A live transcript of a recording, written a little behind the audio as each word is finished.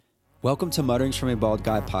Welcome to Mutterings from a Bald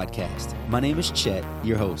Guy podcast. My name is Chet,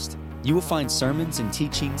 your host. You will find sermons and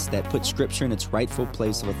teachings that put Scripture in its rightful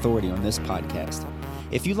place of authority on this podcast.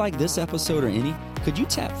 If you like this episode or any, could you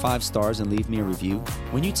tap 5 stars and leave me a review?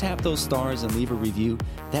 When you tap those stars and leave a review,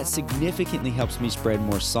 that significantly helps me spread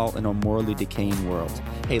more salt in our morally decaying world.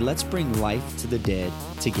 Hey, let's bring life to the dead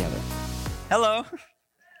together. Hello.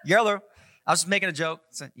 Hello. I was making a joke.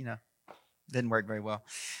 So, didn't work very well.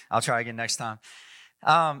 I'll try again next time.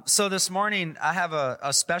 So this morning, I have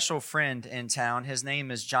a special friend in town. His name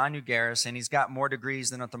is John Ugaris, and he's got more degrees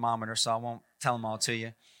than a thermometer, so I won't tell them all to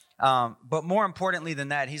you. But more importantly than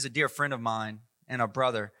that, he's a dear friend of mine and a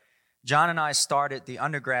brother. John and I started the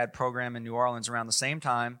undergrad program in New Orleans around the same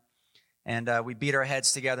time, and we beat our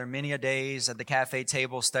heads together many a days at the cafe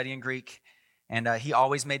table studying Greek, and he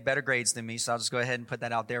always made better grades than me, so I'll just go ahead and put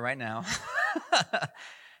that out there right now.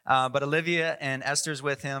 But Olivia and Esther's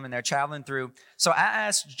with him, and they're traveling through. So I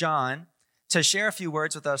asked John to share a few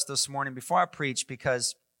words with us this morning before I preach,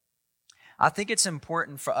 because I think it's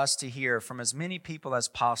important for us to hear from as many people as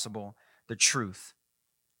possible the truth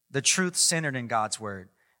centered in God's word.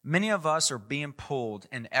 Many of us are being pulled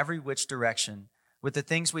in every which direction with the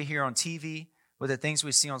things we hear on TV, with the things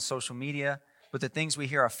we see on social media, with the things we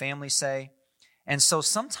hear our family say. And so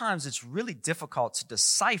sometimes it's really difficult to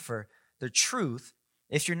decipher the truth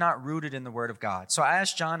if you're not rooted in the Word of God. So I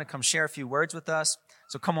asked John to come share a few words with us.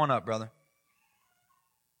 So come on up, brother.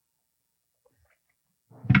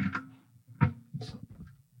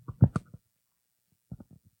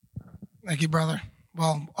 Thank you, brother.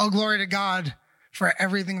 Well, all glory to God for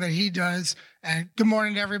everything that he does. And good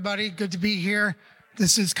morning to everybody. Good to be here.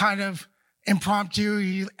 This is kind of impromptu.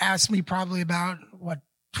 You asked me probably about,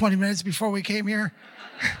 20 minutes before we came here?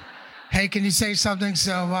 Hey, can you say something?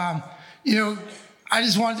 So, I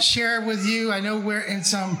just wanted to share with you. I know we're in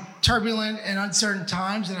some turbulent and uncertain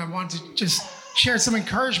times, and I want to just share some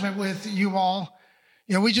encouragement with you all.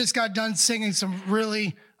 We just got done singing some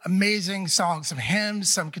really amazing songs, some hymns,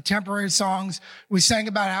 some contemporary songs. We sang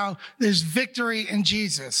about how there's victory in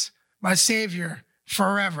Jesus, my Savior,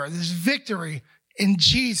 forever. There's victory in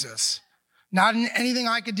Jesus. Not in anything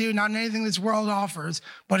I could do, not in anything this world offers,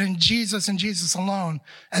 but in Jesus and Jesus alone.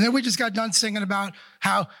 And then we just got done singing about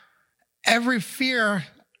how every fear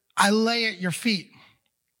I lay at your feet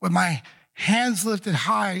with my hands lifted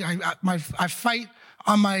high. I fight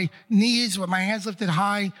on my knees with my hands lifted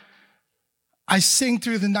high. I sing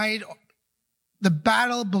through the night. The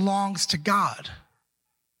battle belongs to God.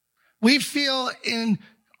 We feel in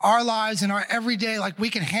our lives, in our everyday, like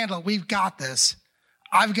we can handle it. We've got this.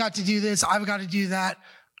 I've got to do this. I've got to do that.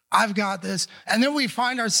 I've got this. And then we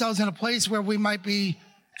find ourselves in a place where we might be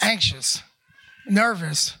anxious,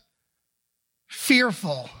 nervous,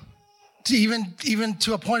 fearful, to even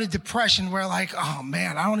to a point of depression where like, oh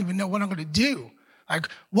man, I don't even know what I'm going to do. Like,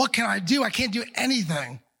 what can I do? I can't do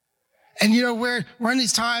anything. And we're in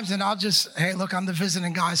these times, and hey, look, I'm the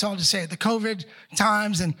visiting guy, so I'll just say it, the COVID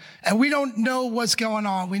times, and we don't know what's going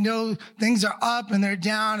on. We know things are up and they're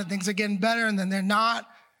down, and things are getting better, and then they're not.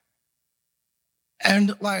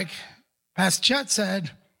 And like Pastor Chet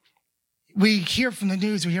said, we hear from the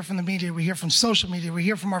news, we hear from the media, we hear from social media, we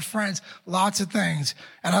hear from our friends, lots of things.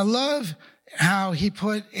 And I love how he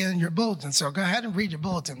put in your bulletin. So go ahead and read your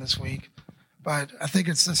bulletin this week. But I think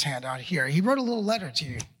it's this handout here. He wrote a little letter to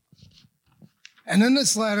you. And in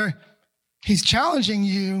this letter, he's challenging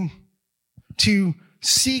you to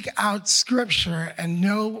seek out Scripture and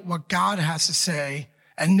know what God has to say,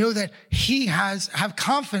 and know that have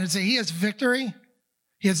confidence that he has victory.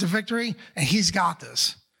 He has the victory, and he's got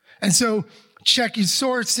this. And so check your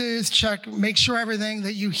sources, make sure everything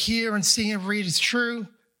that you hear and see and read is true.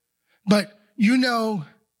 But and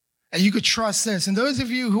you could trust this. And those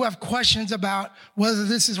of you who have questions about whether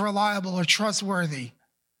this is reliable or trustworthy,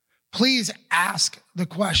 please ask the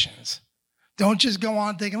questions. Don't just go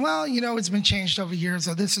on thinking, well, it's been changed over years,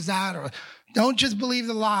 or this is that, or don't just believe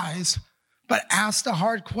the lies, but ask the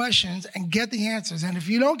hard questions and get the answers. And if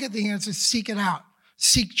you don't get the answers, seek it out.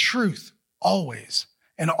 Seek truth always.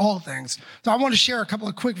 In all things. So I want to share a couple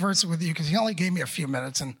of quick verses with you because he only gave me a few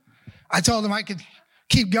minutes, and I told him I could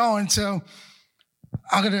keep going, so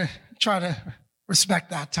I'm going to try to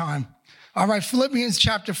respect that time. All right, Philippians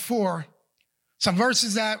chapter 4, some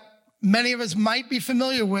verses that many of us might be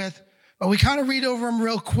familiar with, but we kind of read over them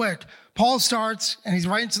real quick. Paul starts, and he's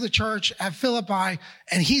writing to the church at Philippi,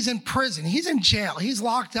 and he's in prison. He's in jail. He's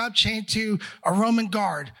locked up, chained to a Roman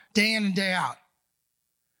guard day in and day out.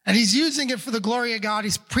 And he's using it for the glory of God.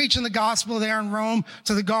 He's preaching the gospel there in Rome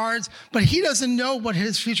to the guards, but he doesn't know what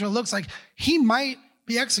his future looks like. He might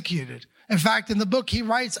be executed. In fact, in the book he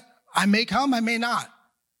writes, I may come, I may not.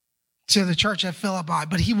 to the church at Philippi,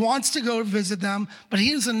 but he wants to go visit them, but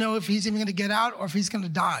he doesn't know if he's even going to get out or if he's going to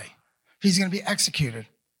die, if he's going to be executed.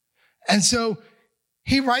 And so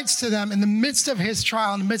he writes to them in the midst of his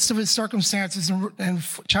trial, in the midst of his circumstances, in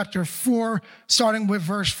chapter 4, starting with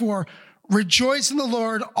verse 4, rejoice in the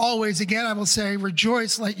Lord always. Again, I will say,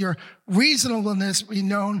 rejoice, let your reasonableness be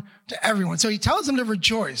known to everyone. So he tells them to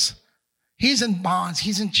rejoice. He's in bonds,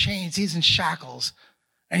 he's in chains, he's in shackles,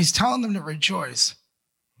 and he's telling them to rejoice.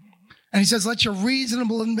 And he says, let your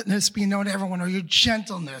reasonableness be known to everyone, or your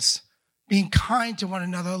gentleness, being kind to one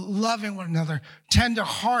another, loving one another,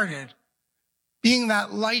 tender-hearted, being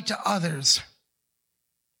that light to others.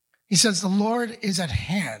 He says, the Lord is at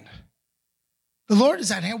hand. The Lord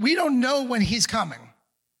is at hand. We don't know when he's coming,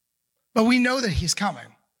 but we know that he's coming.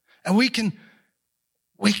 And we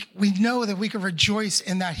know that we can rejoice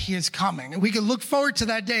in that he is coming. And we can look forward to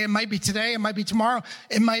that day. It might be today, it might be tomorrow,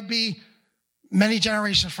 it might be many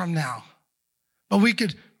generations from now. But we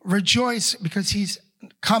could rejoice because he's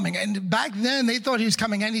coming. And back then, they thought he was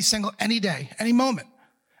coming any day, any moment.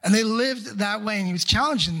 And they lived that way, and he was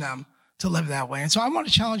challenging them to live that way. And so I want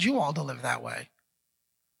to challenge you all to live that way.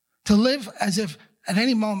 To live as if at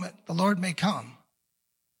any moment the Lord may come.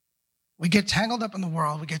 We get tangled up in the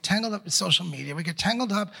world. We get tangled up in social media. We get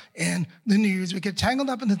tangled up in the news. We get tangled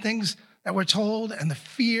up in the things that we're told and the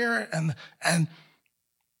fear and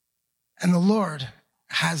the Lord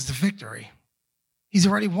has the victory. He's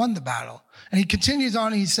already won the battle. And he continues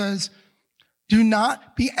on, he says, do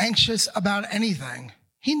not be anxious about anything.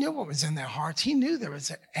 He knew what was in their hearts. He knew there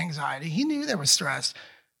was anxiety. He knew there was stress.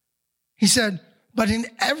 He said, but in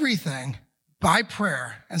everything, by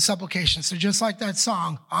prayer and supplication. So just like that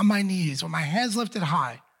song, on my knees, with my hands lifted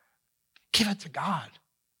high, give it to God.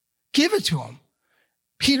 Give it to him.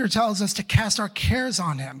 Peter tells us to cast our cares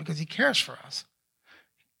on him because he cares for us.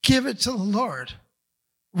 Give it to the Lord.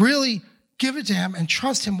 Really give it to him and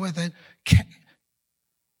trust him with it.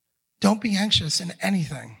 Don't be anxious in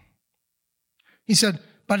anything. He said,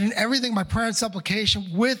 but in everything by prayer and supplication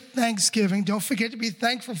with thanksgiving. Don't forget to be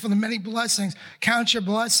thankful for the many blessings. Count your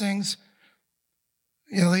blessings.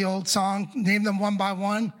 You know, the old song, name them one by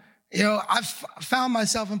one. You know, I've found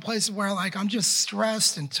myself in places where like I'm just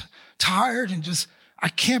stressed and tired and just, I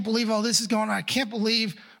can't believe all this is going on. I can't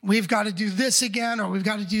believe we've got to do this again, or we've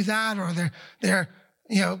got to do that, or they're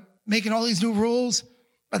you know, making all these new rules.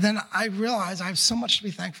 But then I realize I have so much to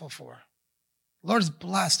be thankful for. The Lord has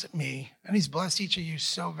blessed me, and he's blessed each of you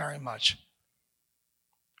so very much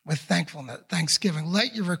with thankfulness, thanksgiving.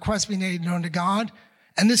 Let your requests be made known to God.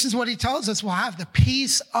 And this is what he tells us. We'll have the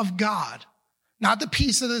peace of God, not the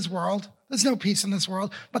peace of this world. There's no peace in this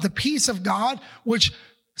world, but the peace of God, which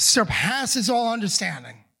surpasses all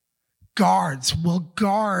understanding. Will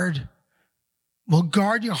guard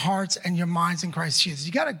your hearts and your minds in Christ Jesus.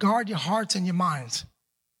 You got to guard your hearts and your minds.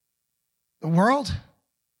 The world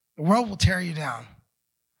will tear you down.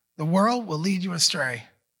 The world will lead you astray.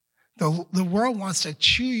 The world wants to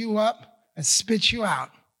chew you up and spit you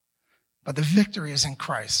out, but the victory is in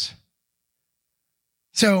Christ.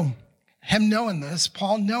 So him knowing this,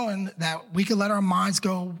 Paul knowing that we could let our minds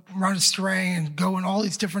go run astray and go in all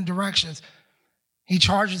these different directions, he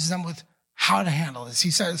charges them with how to handle this.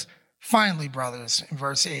 He says, finally, brothers, in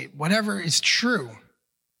verse 8, whatever is true,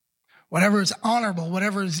 whatever is honorable,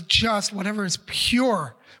 whatever is just, whatever is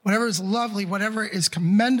pure, whatever is lovely, whatever is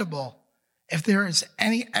commendable, if there is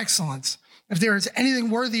any excellence, if there is anything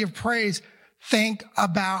worthy of praise, think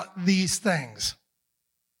about these things.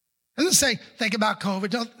 He doesn't say think about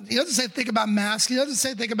COVID. He doesn't say think about masks. He doesn't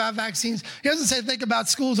say think about vaccines. He doesn't say think about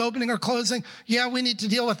schools opening or closing. Yeah, we need to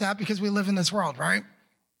deal with that because we live in this world, right?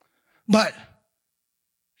 But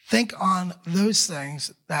think on those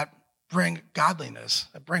things that bring godliness,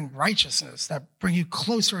 that bring righteousness, that bring you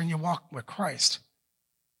closer in your walk with Christ.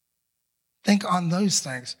 Think on those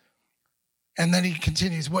things. And then he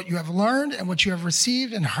continues, what you have learned and what you have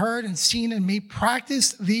received and heard and seen in me,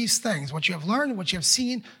 practice these things. What you have learned and what you have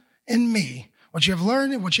seen in me, what you have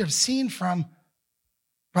learned and what you have seen from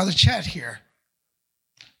Brother Chet here.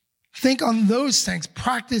 Think on those things,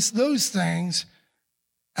 practice those things,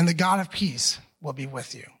 and the God of peace will be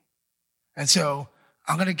with you. And so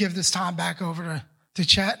I'm going to give this time back over to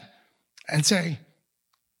Chet and say,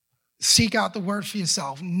 seek out the word for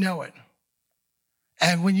yourself, know it.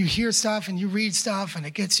 And when you hear stuff and you read stuff and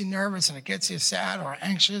it gets you nervous and it gets you sad or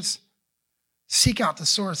anxious, seek out the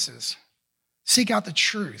sources. Seek out the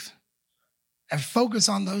truth and focus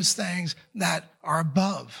on those things that are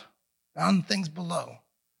above, not on things below.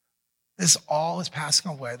 This all is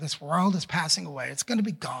passing away. This world is passing away. It's going to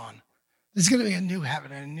be gone. There's going to be a new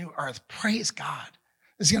heaven and a new earth. Praise God.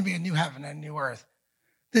 There's going to be a new heaven and a new earth.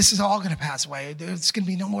 This is all going to pass away. There's going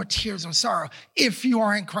to be no more tears or sorrow if you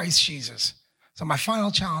are in Christ Jesus. So my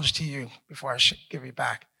final challenge to you before I give you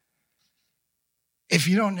back. If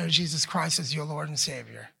you don't know Jesus Christ as your Lord and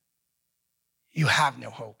Savior, you have no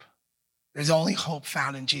hope. There's only hope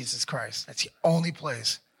found in Jesus Christ. That's the only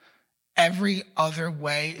place. Every other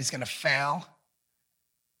way is going to fail,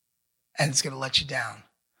 and it's going to let you down.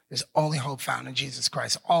 There's only hope found in Jesus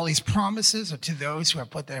Christ. All these promises are to those who have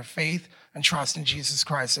put their faith and trust in Jesus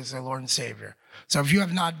Christ as their Lord and Savior. So if you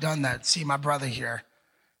have not done that, see my brother here,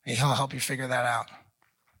 and he'll help you figure that out.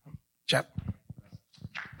 Jeff?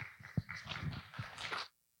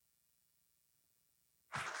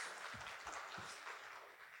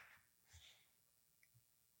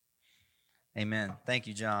 Amen. Thank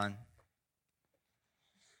you, John.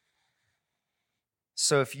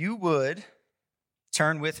 So if you would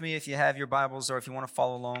turn with me, if you have your Bibles, or if you want to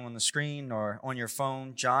follow along on the screen or on your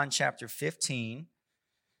phone, John chapter 15.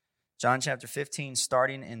 John chapter 15,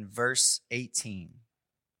 starting in verse 18.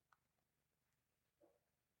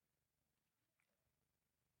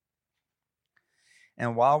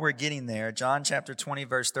 And while we're getting there, John chapter 20,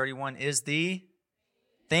 verse 31 is the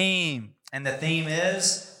theme. And the theme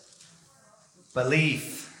is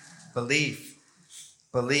belief, belief,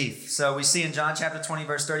 belief. So we see in John chapter 20,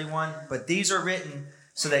 verse 31, but these are written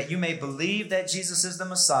so that you may believe that Jesus is the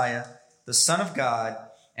Messiah, the Son of God,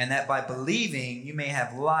 and that by believing you may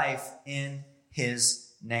have life in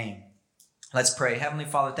his name. Let's pray. Heavenly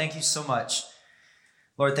Father, thank you so much.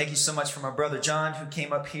 Lord, thank you so much for my brother John, who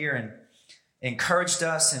came up here and encouraged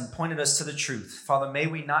us and pointed us to the truth. Father, may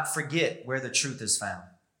we not forget where the truth is found.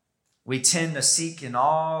 We tend to seek in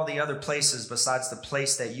all the other places besides the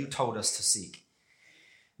place that you told us to seek.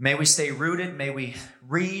 May we stay rooted. May we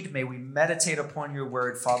read. May we meditate upon your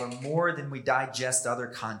word, Father, more than we digest other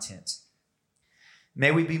content.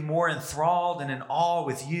 May we be more enthralled and in awe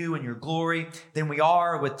with you and your glory than we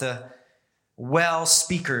are with the well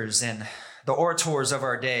speakers and the orators of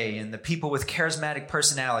our day and the people with charismatic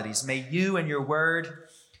personalities. May you and your word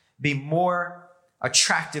be more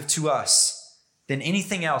attractive to us than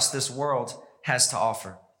anything else this world has to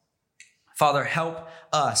offer. Father, help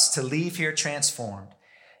us to leave here transformed.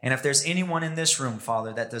 And if there's anyone in this room,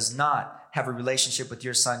 Father, that does not have a relationship with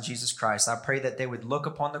your Son, Jesus Christ, I pray that they would look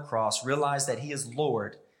upon the cross, realize that he is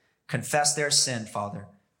Lord, confess their sin, Father,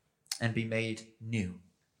 and be made new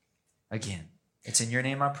again. It's in your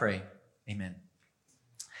name I pray. Amen.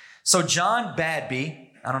 So John Badby,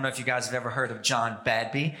 I don't know if you guys have ever heard of John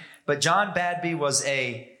Badby, but John Badby was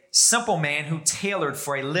a simple man who tailored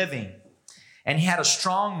for a living, and he had a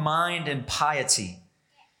strong mind and piety.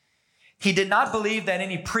 He did not believe that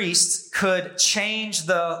any priest could change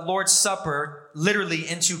the Lord's Supper literally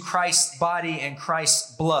into Christ's body and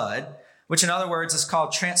Christ's blood, which in other words is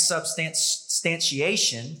called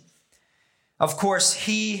transubstantiation. Of course,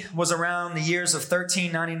 he was around the years of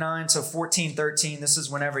 1399 to 1413. This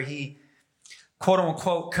is whenever he, quote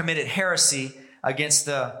unquote, committed heresy against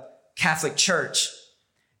the Catholic Church.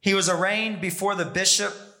 He was arraigned before the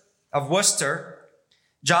Bishop of Worcester.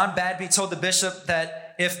 John Badby told the bishop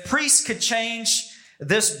that if priests could change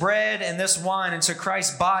this bread and this wine into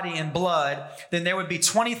Christ's body and blood, then there would be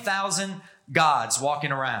 20,000 gods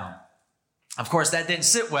walking around. Of course, that didn't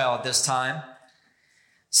sit well at this time.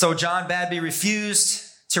 So John Badby refused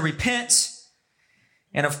to repent.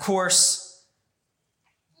 And of course,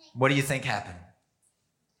 what do you think happened?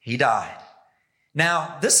 He died.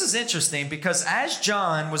 Now, this is interesting because as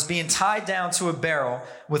John was being tied down to a barrel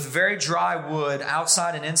with very dry wood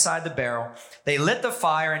outside and inside the barrel, they lit the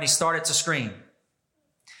fire and he started to scream.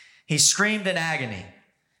 He screamed in agony.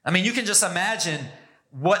 I mean, you can just imagine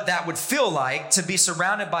what that would feel like to be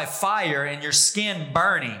surrounded by fire and your skin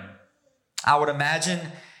burning. I would imagine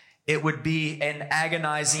it would be an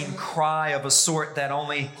agonizing cry of a sort that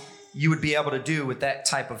only you would be able to do with that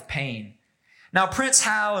type of pain. Now, Prince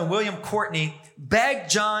Hal and William Courtney begged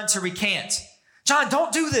John to recant. John,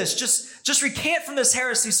 don't do this. Just recant from this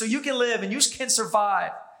heresy so you can live and you can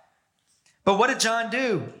survive. But what did John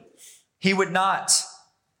do? He would not.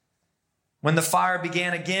 When the fire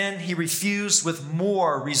began again, he refused with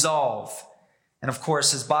more resolve. And of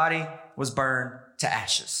course, his body was burned to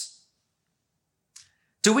ashes.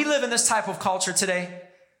 Do we live in this type of culture today?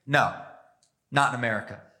 No, not in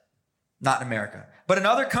America. Not in America. But in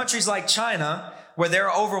other countries like China, where there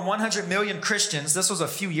are over 100 million Christians, this was a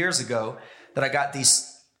few years ago that I got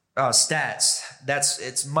these stats.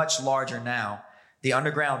 It's much larger now. The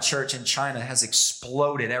underground church in China has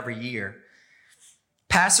exploded every year.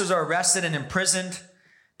 Pastors are arrested and imprisoned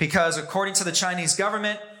because, according to the Chinese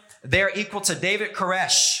government, they're equal to David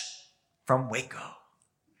Koresh from Waco.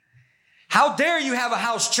 How dare you have a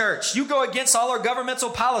house church? You go against all our governmental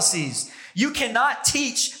policies. You cannot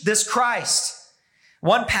teach this Christ.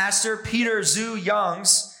 One pastor, Peter Zhu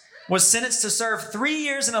Youngs, was sentenced to serve 3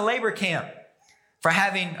 years in a labor camp for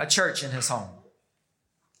having a church in his home.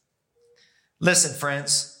 Listen,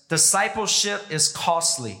 friends, discipleship is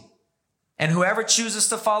costly. And whoever chooses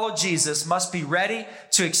to follow Jesus must be ready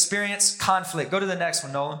to experience conflict. Go to the next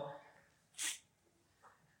one, Nolan.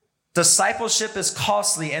 Discipleship is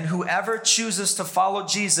costly, and whoever chooses to follow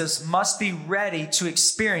Jesus must be ready to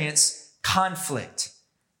experience conflict.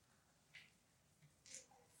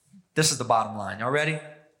 This is the bottom line. Y'all ready?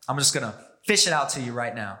 I'm just going to fish it out to you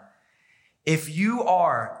right now. If you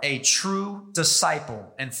are a true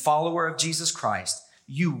disciple and follower of Jesus Christ,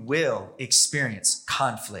 you will experience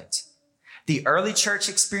conflict. The early church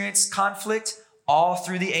experienced conflict. All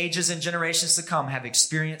through the ages and generations to come have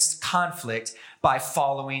experienced conflict by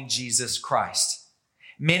following Jesus Christ.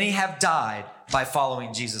 Many have died by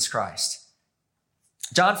following Jesus Christ.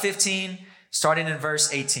 John 15, starting in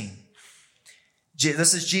verse 18.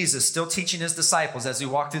 This is Jesus still teaching his disciples as we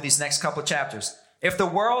walk through these next couple of chapters. If the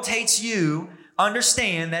world hates you,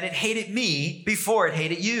 understand that it hated me before it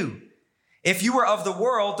hated you. If you were of the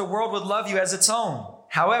world would love you as its own.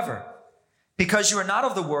 However, because you are not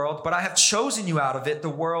of the world, but I have chosen you out of it, the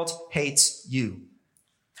world hates you.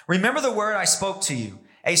 Remember the word I spoke to you.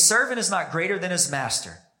 A servant is not greater than his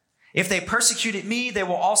master. If they persecuted me, they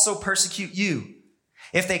will also persecute you.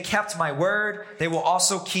 If they kept my word, they will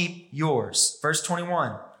also keep yours. Verse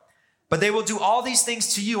 21. But they will do all these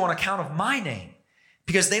things to you on account of my name,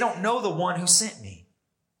 because they don't know the one who sent me.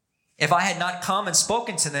 If I had not come and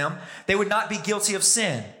spoken to them, they would not be guilty of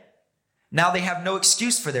sin. Now they have no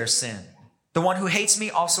excuse for their sin. The one who hates me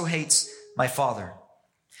also hates my Father.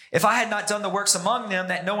 If I had not done the works among them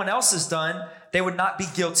that no one else has done, they would not be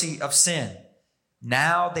guilty of sin.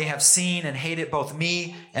 Now they have seen and hated both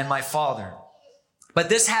me and my Father. But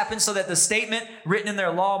this happened so that the statement written in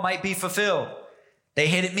their law might be fulfilled. They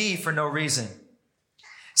hated me for no reason.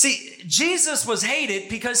 See, Jesus was hated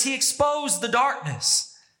because he exposed the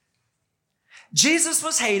darkness. Jesus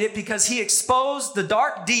was hated because he exposed the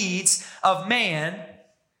dark deeds of man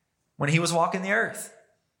when he was walking the earth.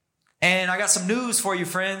 And I got some news for you,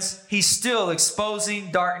 friends. He's still exposing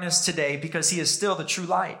darkness today because he is still the true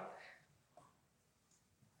light.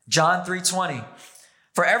 John 3:20.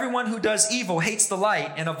 For everyone who does evil hates the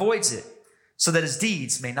light and avoids it, so that his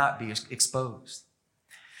deeds may not be exposed.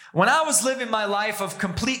 When I was living my life of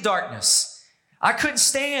complete darkness, I couldn't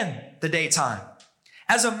stand the daytime.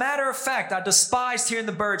 As a matter of fact, I despised hearing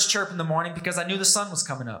the birds chirp in the morning because I knew the sun was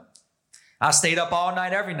coming up. I stayed up all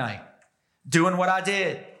night, every night, doing what I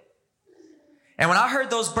did. And when I heard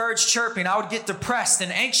those birds chirping, I would get depressed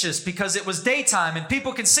and anxious because it was daytime and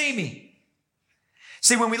people can see me.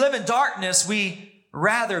 See, when we live in darkness, we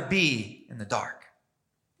rather be in the dark.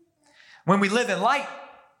 When we live in light,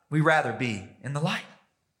 we rather be in the light.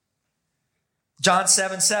 John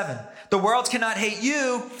 7:7. The world cannot hate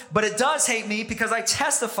you, but it does hate me because I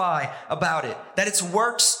testify about it, that its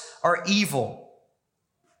works are evil.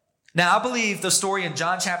 Now, I believe the story in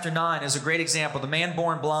John chapter 9 is a great example. The man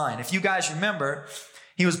born blind. If you guys remember,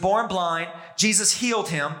 he was born blind. Jesus healed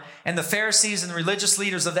him, and the Pharisees and the religious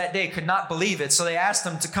leaders of that day could not believe it. So they asked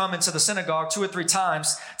him to come into the synagogue 2 or 3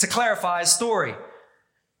 times to clarify his story.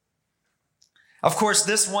 Of course,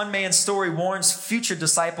 this one man's story warns future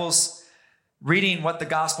disciples reading what the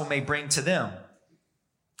gospel may bring to them.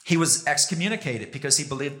 He was excommunicated because he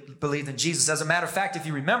believed in Jesus. As a matter of fact, if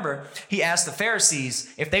you remember, he asked the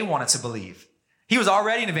Pharisees if they wanted to believe. He was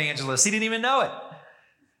already an evangelist. He didn't even know it.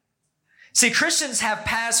 See, Christians have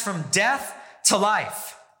passed from death to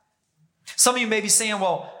life. Some of you may be saying,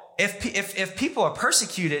 well, if people are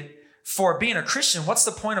persecuted for being a Christian, what's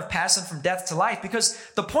the point of passing from death to life? Because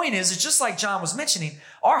the point is, it's just like John was mentioning,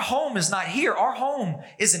 our home is not here. Our home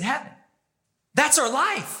is in heaven. That's our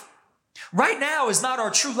life. Right now is not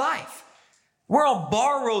our true life. We're on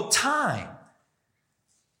borrowed time.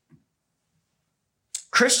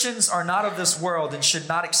 Christians are not of this world and should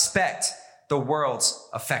not expect the world's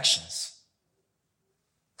affections.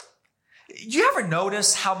 You ever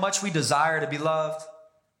notice how much we desire to be loved?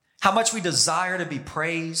 How much we desire to be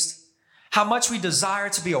praised? How much we desire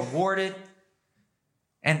to be awarded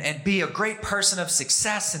and be a great person of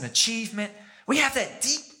success and achievement? We have that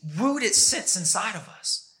deep-rooted sense inside of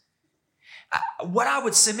us. What I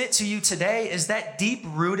would submit to you today is that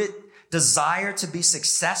deep-rooted desire to be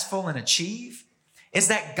successful and achieve is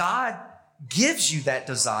that God gives you that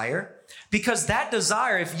desire, because that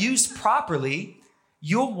desire, if used properly,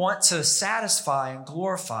 you'll want to satisfy and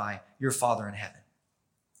glorify your Father in heaven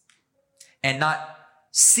and not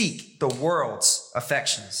seek the world's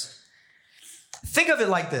affections. Think of it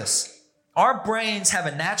like this. Our brains have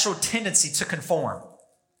a natural tendency to conform.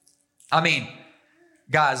 I mean,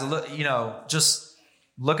 guys, just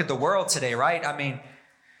look at the world today, right? I mean,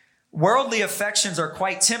 worldly affections are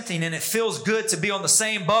quite tempting, and it feels good to be on the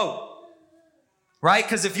same boat, right?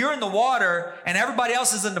 Because if you're in the water and everybody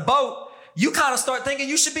else is in the boat, you kind of start thinking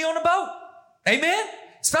you should be on the boat. Amen?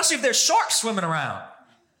 Especially if there's sharks swimming around.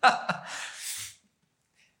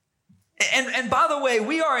 And by the way,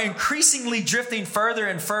 we are increasingly drifting further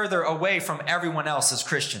and further away from everyone else as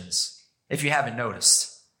Christians, if you haven't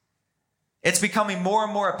noticed. It's becoming more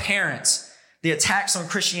and more apparent, the attacks on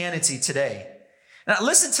Christianity today. Now,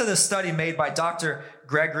 listen to this study made by Dr.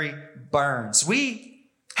 Gregory Burns. We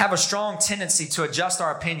have a strong tendency to adjust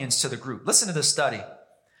our opinions to the group. Listen to this study.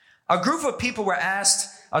 A group of people were asked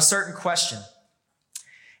a certain question,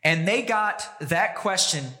 and they got that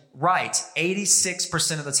question right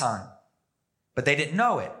 86% of the time, but they didn't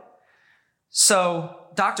know it. So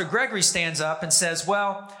Dr. Gregory stands up and says,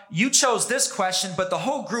 well, you chose this question, but the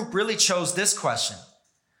whole group really chose this question.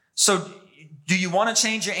 So do you want to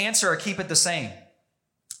change your answer or keep it the same?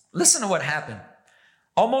 Listen to what happened.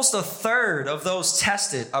 Almost a third of those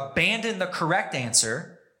tested abandoned the correct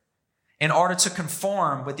answer in order to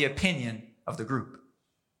conform with the opinion of the group.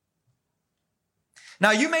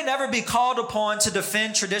 Now, you may never be called upon to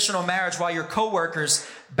defend traditional marriage while your coworkers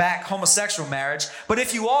back homosexual marriage, but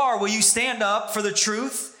if you are, will you stand up for the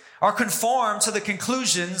truth or conform to the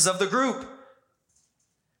conclusions of the group?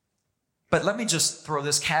 But let me just throw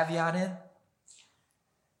this caveat in.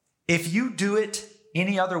 If you do it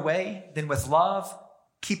any other way than with love,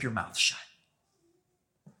 keep your mouth shut.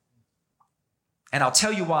 And I'll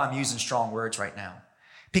tell you why I'm using strong words right now.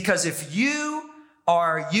 Because if you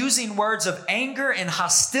are using words of anger and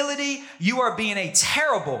hostility, you are being a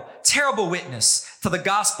terrible, terrible witness to the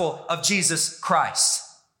gospel of Jesus Christ.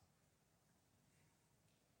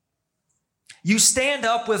 You stand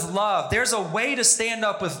up with love. There's a way to stand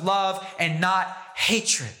up with love and not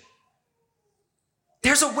hatred.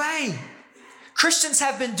 There's a way. Christians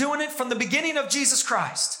have been doing it from the beginning of Jesus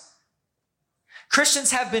Christ.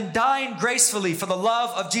 Christians have been dying gracefully for the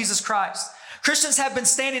love of Jesus Christ. Christians have been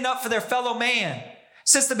standing up for their fellow man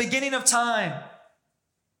since the beginning of time,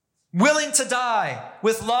 willing to die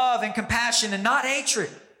with love and compassion and not hatred.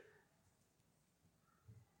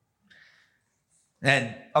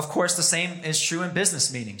 And of course, the same is true in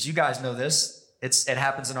business meetings. You guys know this. It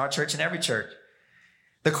happens in our church and every church.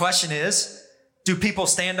 The question is, do people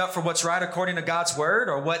stand up for what's right according to God's word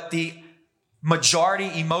or what the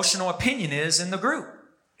majority emotional opinion is in the group?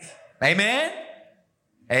 Amen?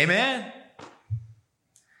 Amen.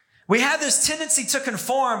 We have this tendency to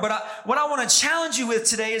conform, but what I want to challenge you with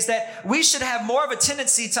today is that we should have more of a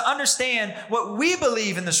tendency to understand what we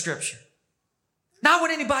believe in the scripture. Not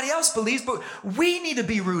what anybody else believes, but we need to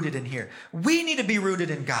be rooted in here. We need to be rooted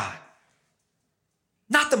in God.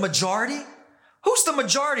 Not the majority. Who's the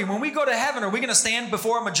majority? When we go to heaven, are we going to stand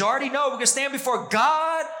before a majority? No, we're going to stand before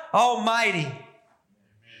God Almighty. Amen.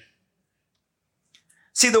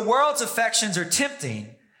 See, the world's affections are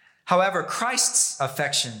tempting. However, Christ's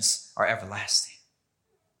affections are everlasting.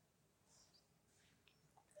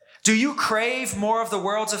 Do you crave more of the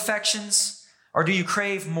world's affections, or do you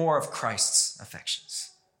crave more of Christ's affections?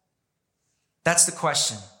 That's the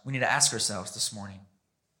question we need to ask ourselves this morning.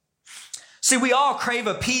 See, we all crave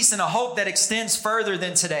a peace and a hope that extends further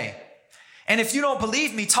than today. And if you don't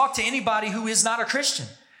believe me, talk to anybody who is not a Christian.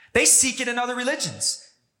 They seek it in other religions.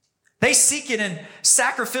 They seek it in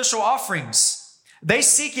sacrificial offerings. They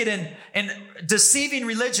seek it in deceiving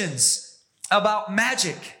religions about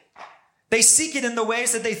magic. They seek it in the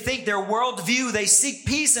ways that they think their worldview. They seek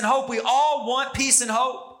peace and hope. We all want peace and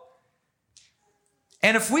hope.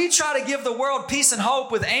 And if we try to give the world peace and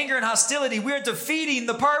hope with anger and hostility, we're defeating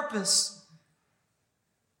the purpose.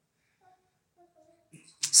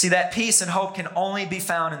 See, that peace and hope can only be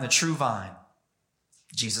found in the true vine,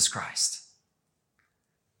 Jesus Christ.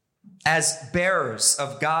 As bearers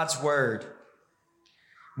of God's word,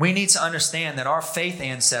 we need to understand that our faith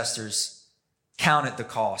ancestors counted the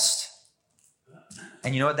cost.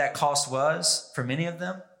 And you know what that cost was for many of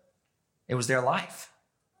them? It was their life.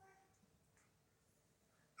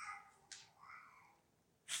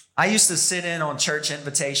 I used to sit in on church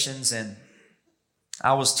invitations, and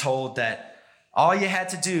I was told that all you had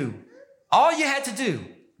to do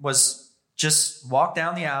was just walk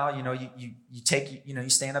down the aisle. You know, you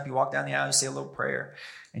stand up, you walk down the aisle, you say a little prayer,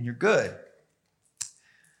 and you're good.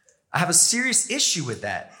 I have a serious issue with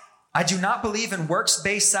that. I do not believe in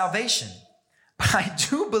works-based salvation, But I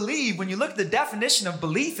do believe when you look at the definition of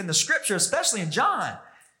belief in the scripture, especially in John,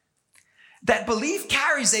 that belief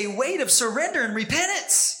carries a weight of surrender and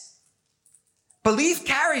repentance. Belief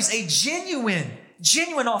carries a genuine,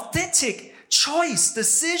 authentic choice,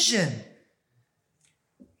 decision.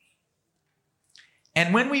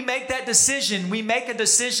 And when we make that decision, we make a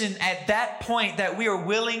decision at that point that we are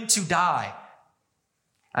willing to die.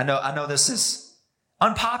 I know this is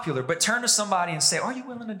unpopular, but turn to somebody and say, are you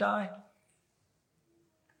willing to die?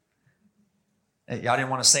 Hey, y'all didn't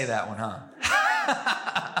want to say that one,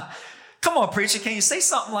 huh? Come on, preacher, can you say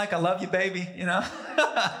something like, I love you, baby, you know?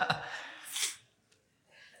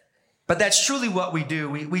 But that's truly what we do.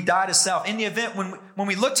 We die to self. In the event, when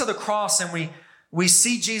we look to the cross and we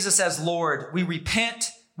see Jesus as Lord, we repent,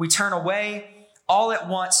 we turn away all at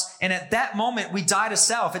once. And at that moment, we die to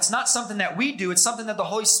self. It's not something that we do. It's something that the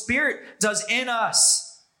Holy Spirit does in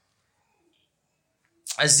us.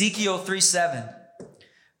 Ezekiel 3:7.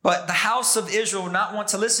 But the house of Israel will not want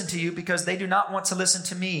to listen to you because they do not want to listen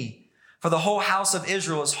to me. For the whole house of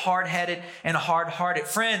Israel is hard-headed and hard-hearted.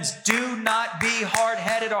 Friends, do not be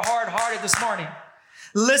hard-headed or hard-hearted this morning.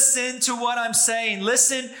 Listen to what I'm saying.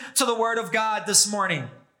 Listen to the word of God this morning.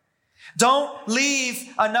 Don't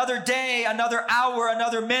leave another day, another hour,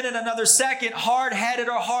 another minute, another second hard-headed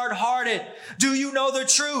or hard-hearted. Do you know the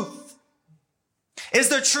truth? Is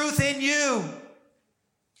the truth in you?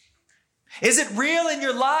 Is it real in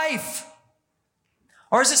your life?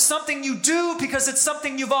 Or is it something you do because it's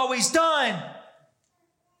something you've always done?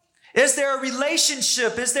 Is there a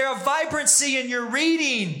relationship? Is there a vibrancy in your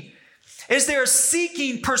reading? Is there a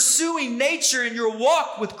seeking, pursuing nature in your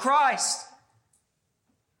walk with Christ?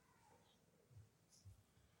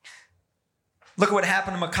 Look at what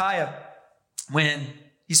happened to Micaiah when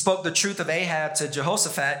he spoke the truth of Ahab to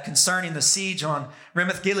Jehoshaphat concerning the siege on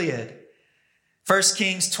Ramoth-Gilead. 1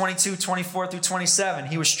 Kings 22, 24 through 27.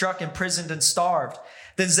 He was struck, imprisoned, and starved.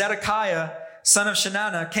 Then Zedekiah, son of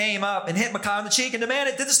Shenanah, came up and hit Micaiah on the cheek and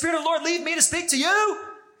demanded, did the Spirit of the Lord leave me to speak to you?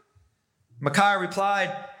 Micaiah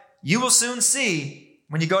replied, you will soon see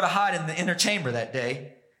when you go to hide in the inner chamber that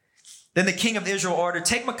day. Then the king of Israel ordered,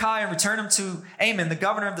 take Micaiah and return him to Amon, the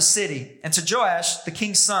governor of the city, and to Joash, the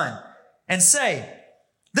king's son, and say,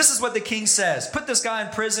 this is what the king says, put this guy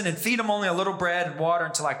in prison and feed him only a little bread and water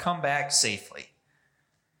until I come back safely.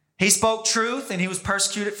 He spoke truth and he was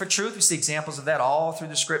persecuted for truth. We see examples of that all through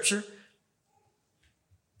the scripture.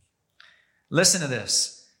 Listen to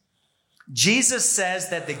this. Jesus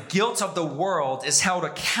says that the guilt of the world is held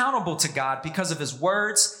accountable to God because of his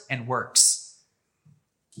words and works.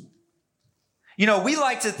 You know, we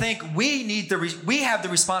like to think we have the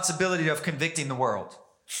responsibility of convicting the world.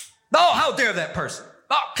 Oh, how dare that person?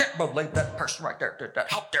 Oh, can't believe that person right there did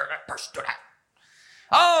that. How dare that person do that?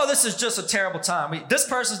 Oh, this is just a terrible time. This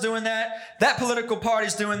person's doing that. That political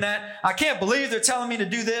party's doing that. I can't believe they're telling me to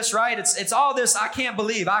do this, right? It's all this. I can't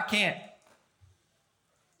believe. I can't.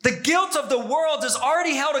 The guilt of the world is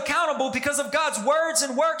already held accountable because of God's words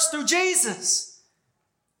and works through Jesus.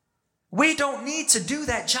 We don't need to do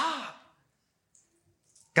that job.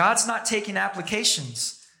 God's not taking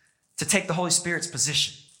applications to take the Holy Spirit's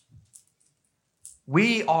position.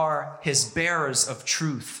 We are his bearers of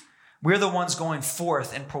truth. We're the ones going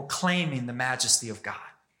forth and proclaiming the majesty of God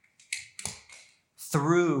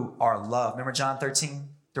through our love. Remember John 13?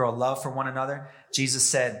 Through our love for one another. Jesus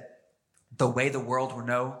said, the way the world will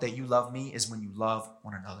know that you love me is when you love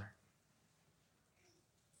one another.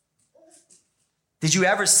 Did you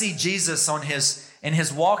ever see Jesus in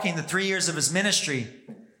his walking the 3 years of his ministry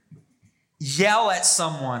yell at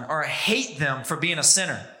someone or hate them for being a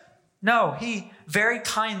sinner? No, he very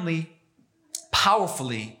kindly,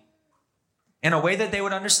 powerfully, in a way that they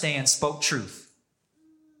would understand, spoke truth.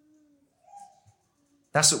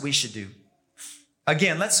 That's what we should do.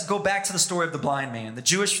 Again, let's go back to the story of the blind man. The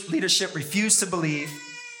Jewish leadership refused to believe,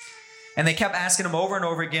 and they kept asking him over and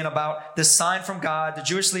over again about this sign from God. The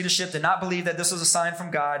Jewish leadership did not believe that this was a sign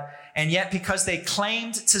from God, and yet because they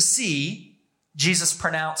claimed to see, Jesus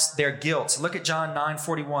pronounced their guilt. Look at John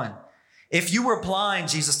 9:41. If you were blind,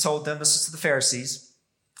 Jesus told them, this is to the Pharisees,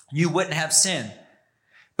 you wouldn't have sin.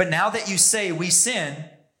 But now that you say we see,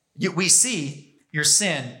 your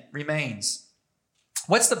sin remains.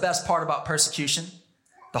 What's the best part about persecution?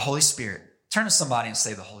 The Holy Spirit. Turn to somebody and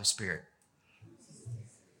say the Holy Spirit.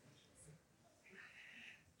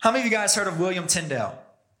 How many of you guys heard of William Tyndale?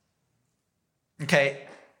 Okay.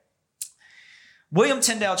 William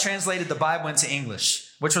Tyndale translated the Bible into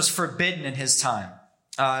English, which was forbidden in his time.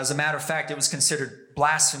 As a matter of fact, it was considered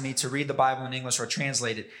blasphemy to read the Bible in English or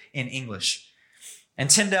translate it in English. And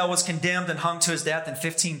Tyndale was condemned and hung to his death in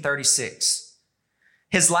 1536.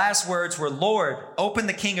 His last words were, "Lord, open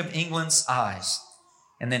the King of England's eyes."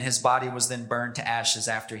 And then his body was then burned to ashes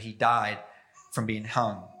after he died from being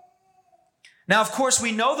hung. Now, of course,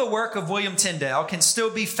 we know the work of William Tyndale can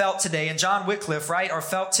still be felt today, and John Wycliffe, right, are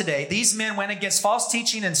felt today. These men went against false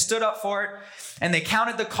teaching and stood up for it, and they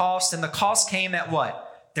counted the cost, and the cost came at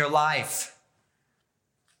what? Their life.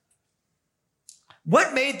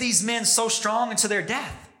 What made these men so strong into their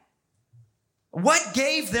death? What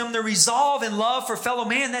gave them the resolve and love for fellow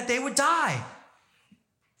man that they would die?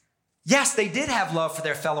 Yes, they did have love for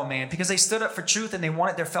their fellow man because they stood up for truth and they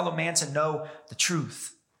wanted their fellow man to know the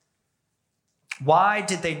truth. Why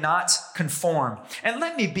did they not conform? And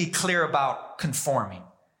let me be clear about conforming.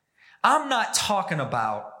 I'm not talking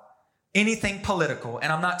about anything political,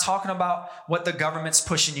 and I'm not talking about what the government's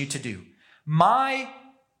pushing you to do.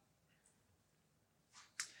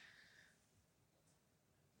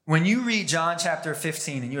 When you read John chapter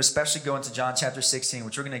 15, and you especially go into John chapter 16,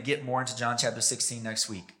 which we're going to get more into John chapter 16 next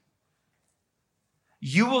week,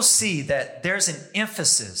 you will see that there's an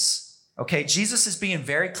emphasis. Okay, Jesus is being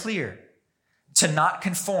very clear to not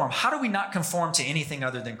conform. How do we not conform to anything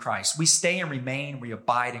other than Christ? We stay and remain, we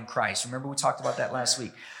abide in Christ. Remember, we talked about that last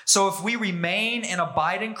week. So if we remain and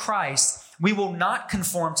abide in Christ, we will not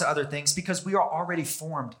conform to other things because we are already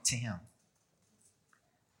formed to him.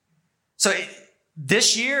 So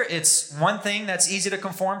this year, it's one thing that's easy to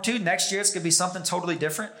conform to. Next year, it's going to be something totally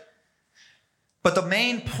different. But the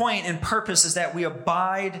main point and purpose is that we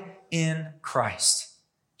abide in Christ.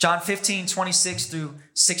 John 15, 26 through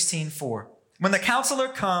 16, 4. When the counselor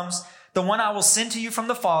comes, the one I will send to you from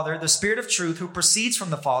the Father, the Spirit of truth who proceeds from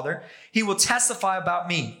the Father, he will testify about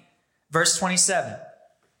me. Verse 27.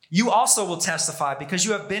 You also will testify because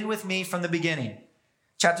you have been with me from the beginning.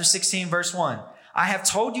 Chapter 16, verse 1. I have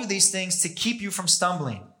told you these things to keep you from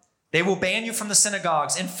stumbling. They will ban you from the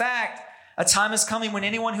synagogues. In fact, a time is coming when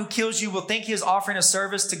anyone who kills you will think he is offering a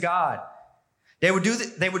service to God. They would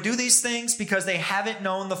do these things because they haven't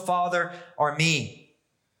known the Father or me.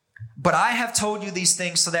 But I have told you these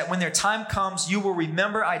things so that when their time comes, you will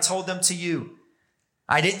remember I told them to you.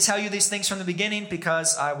 I didn't tell you these things from the beginning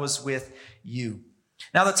because I was with you.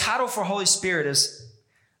 Now, the title for Holy Spirit is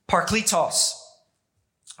Parakletos,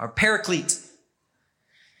 or Paraclete.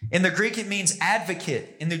 In the Greek, it means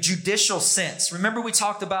advocate in the judicial sense. Remember, we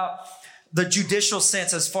talked about the judicial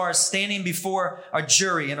sense as far as standing before a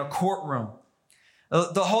jury in a courtroom.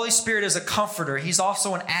 The Holy Spirit is a comforter. He's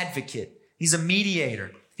also an advocate. He's a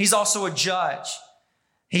mediator. He's also a judge.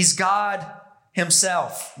 He's God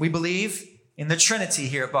himself. We believe in the Trinity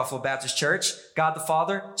here at Buffalo Baptist Church: God the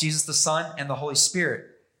Father, Jesus the Son, and the Holy Spirit.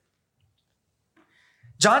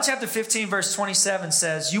 John chapter 15, verse 27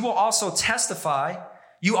 says, you also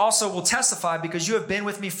will testify because you have been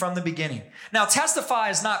with me from the beginning. Now, testify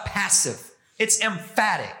is not passive. It's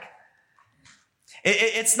emphatic.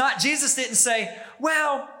 It's not, Jesus didn't say,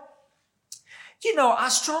 well, I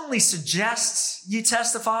strongly suggest you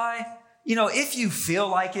testify, if you feel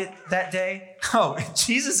like it that day. Oh,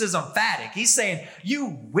 Jesus is emphatic. He's saying,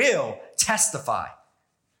 you will testify.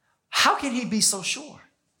 How can he be so sure?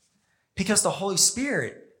 Because the Holy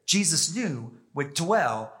Spirit, Jesus knew, would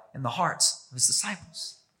dwell in the hearts of his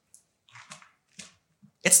disciples.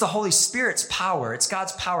 It's the Holy Spirit's power. It's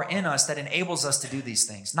God's power in us that enables us to do these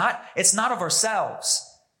things. It's not of ourselves.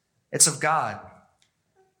 It's of God.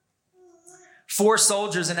 4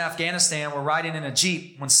 soldiers in Afghanistan were riding in a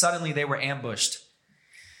Jeep when suddenly they were ambushed.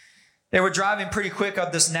 They were driving pretty quick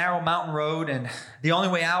up this narrow mountain road, and the only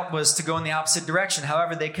way out was to go in the opposite direction.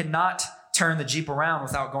 However, they could not turn the Jeep around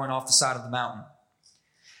without going off the side of the mountain.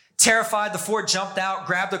 Terrified, the 4 jumped out,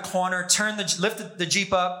 grabbed a corner, lifted the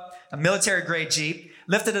Jeep up, a military-grade Jeep,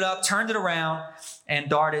 lifted it up, turned it around, and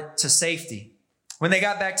darted to safety. When they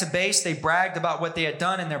got back to base, they bragged about what they had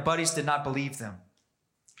done, and their buddies did not believe them.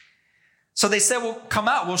 So they said, well, come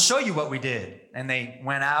out, we'll show you what we did. And they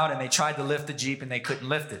went out and they tried to lift the Jeep, and they couldn't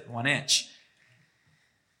lift it 1 inch.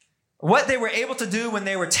 What they were able to do when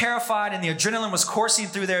they were terrified and the adrenaline was coursing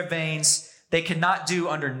through their veins, they could not do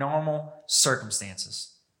under normal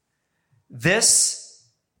circumstances. This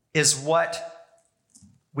is what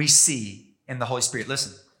we see in the Holy Spirit.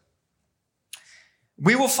 Listen.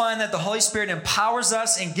 We will find that the Holy Spirit empowers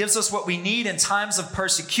us and gives us what we need in times of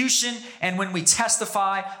persecution and when we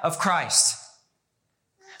testify of Christ.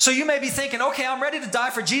 So you may be thinking, okay, I'm ready to die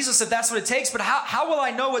for Jesus if that's what it takes, but how will I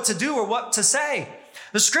know what to do or what to say?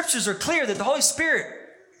 The scriptures are clear that the Holy Spirit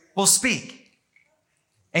will speak,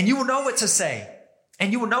 and you will know what to say,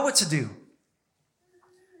 and you will know what to do.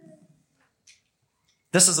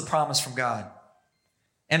 This is a promise from God.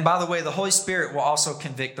 And by the way, the Holy Spirit will also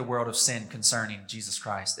convict the world of sin concerning Jesus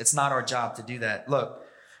Christ. It's not our job to do that. Look,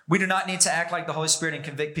 We do not need to act like the Holy Spirit and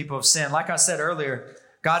convict people of sin. Like I said earlier,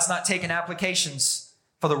 God's not taking applications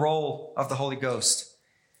for the role of the Holy Ghost.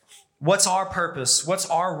 What's our purpose? What's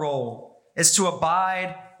our role? It's to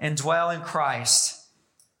abide and dwell in Christ.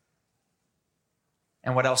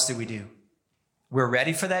 And what else do we do? We're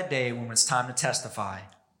ready for that day when it's time to testify.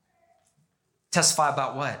 Testify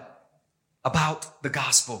about what? About the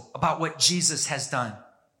gospel, about what Jesus has done.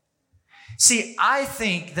 See, I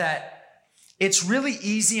think that it's really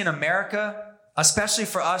easy in America, especially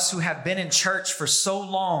for us who have been in church for so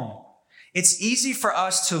long. It's easy for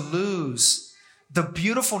us to lose the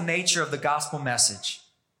beautiful nature of the gospel message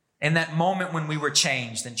in that moment when we were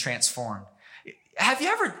changed and transformed. Have you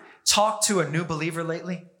ever talked to a new believer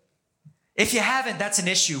lately? If you haven't, that's an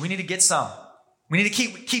issue. We need to get some. We need to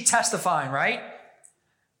keep testifying, right?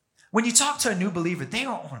 When you talk to a new believer, they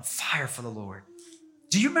are on fire for the Lord.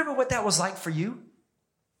 Do you remember what that was like for you?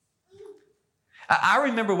 I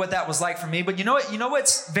remember what that was like for me, but you know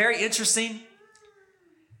what's very interesting?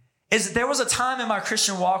 Is there was a time in my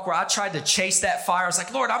Christian walk where I tried to chase that fire. I was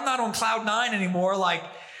like, Lord, I'm not on cloud 9 anymore. Like,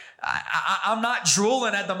 I'm not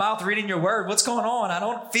drooling at the mouth reading your word. What's going on? I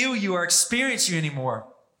don't feel you or experience you anymore.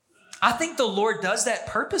 I think the Lord does that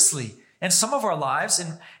purposely in some of our lives.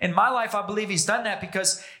 And in my life, I believe he's done that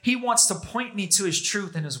because he wants to point me to his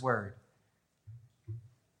truth and his word.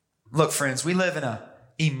 Look, friends, we live in an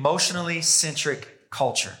emotionally centric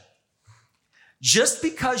culture. Just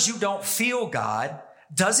because you don't feel God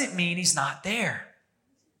doesn't mean he's not there.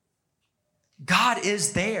 God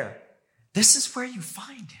is there. This is where you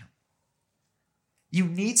find him. You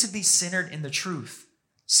need to be centered in the truth,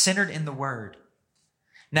 centered in the word.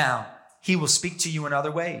 Now, he will speak to you in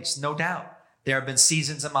other ways, no doubt. There have been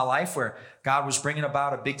seasons in my life where God was bringing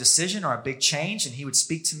about a big decision or a big change, and he would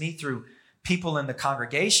speak to me through people in the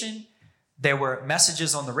congregation. There were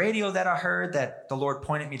messages on the radio that I heard that the Lord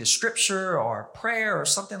pointed me to scripture or prayer or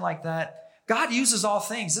something like that. God uses all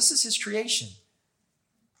things. This is his creation.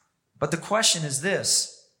 But the question is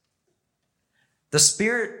this. The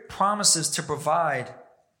Spirit promises to provide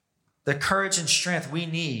the courage and strength we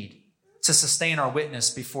need to sustain our witness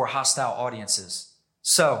before hostile audiences.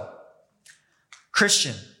 So,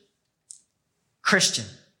 Christian,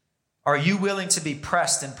 are you willing to be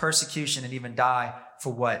pressed in persecution and even die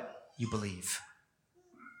for what you believe?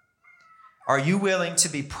 Are you willing to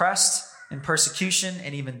be pressed in persecution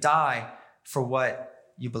and even die for what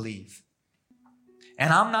you believe?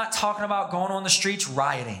 And I'm not talking about going on the streets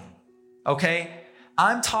rioting, okay?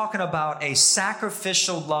 I'm talking about a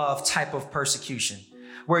sacrificial love type of persecution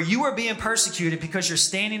where you are being persecuted because you're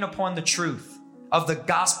standing upon the truth of the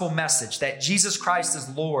gospel message that Jesus Christ is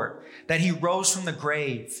Lord, that he rose from the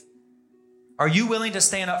grave. Are you willing to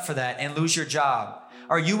stand up for that and lose your job?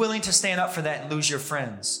 Are you willing to stand up for that and lose your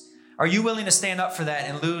friends? Are you willing to stand up for that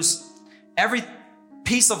and lose every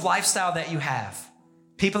piece of lifestyle that you have?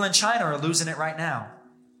 People in China are losing it right now.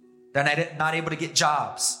 They're not able to get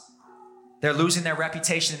jobs. They're losing their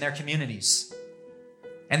reputation in their communities.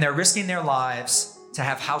 And they're risking their lives to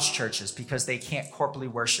have house churches because they can't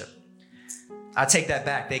corporately worship. I take that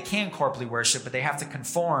back. They can corporately worship, but they have to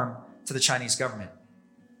conform to the Chinese government.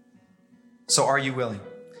 So are you willing?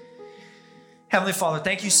 Heavenly Father,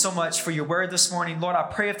 thank you so much for your word this morning. Lord, I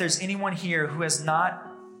pray if there's anyone here who has not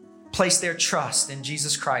placed their trust in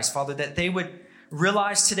Jesus Christ, Father, that they would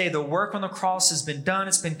realize today the work on the cross has been done,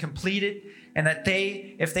 it's been completed, and that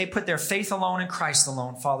if they put their faith alone in Christ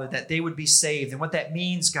alone, Father, that they would be saved. And what that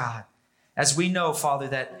means, God, as we know, Father,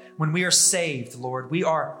 that when we are saved, Lord, we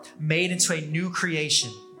are made into a new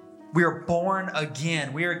creation. We are born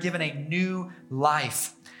again. We are given a new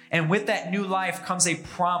life. And with that new life comes a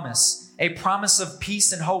promise of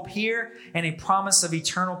peace and hope here, and a promise of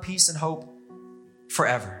eternal peace and hope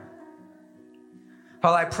forever.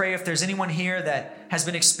 Father, I pray if there's anyone here that has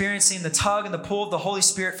been experiencing the tug and the pull of the Holy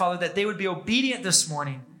Spirit, Father, that they would be obedient this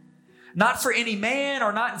morning. Not for any man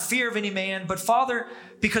or not in fear of any man, but Father,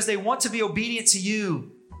 because they want to be obedient to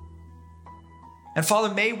you. And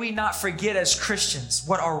Father, may we not forget as Christians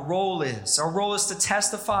what our role is. Our role is to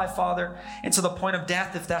testify, Father, and to the point of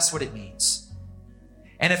death if that's what it means.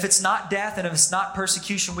 And if it's not death and if it's not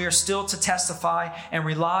persecution, we are still to testify and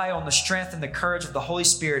rely on the strength and the courage of the Holy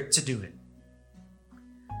Spirit to do it.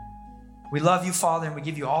 We love you, Father, and we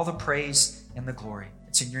give you all the praise and the glory.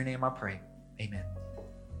 It's in your name I pray. Amen.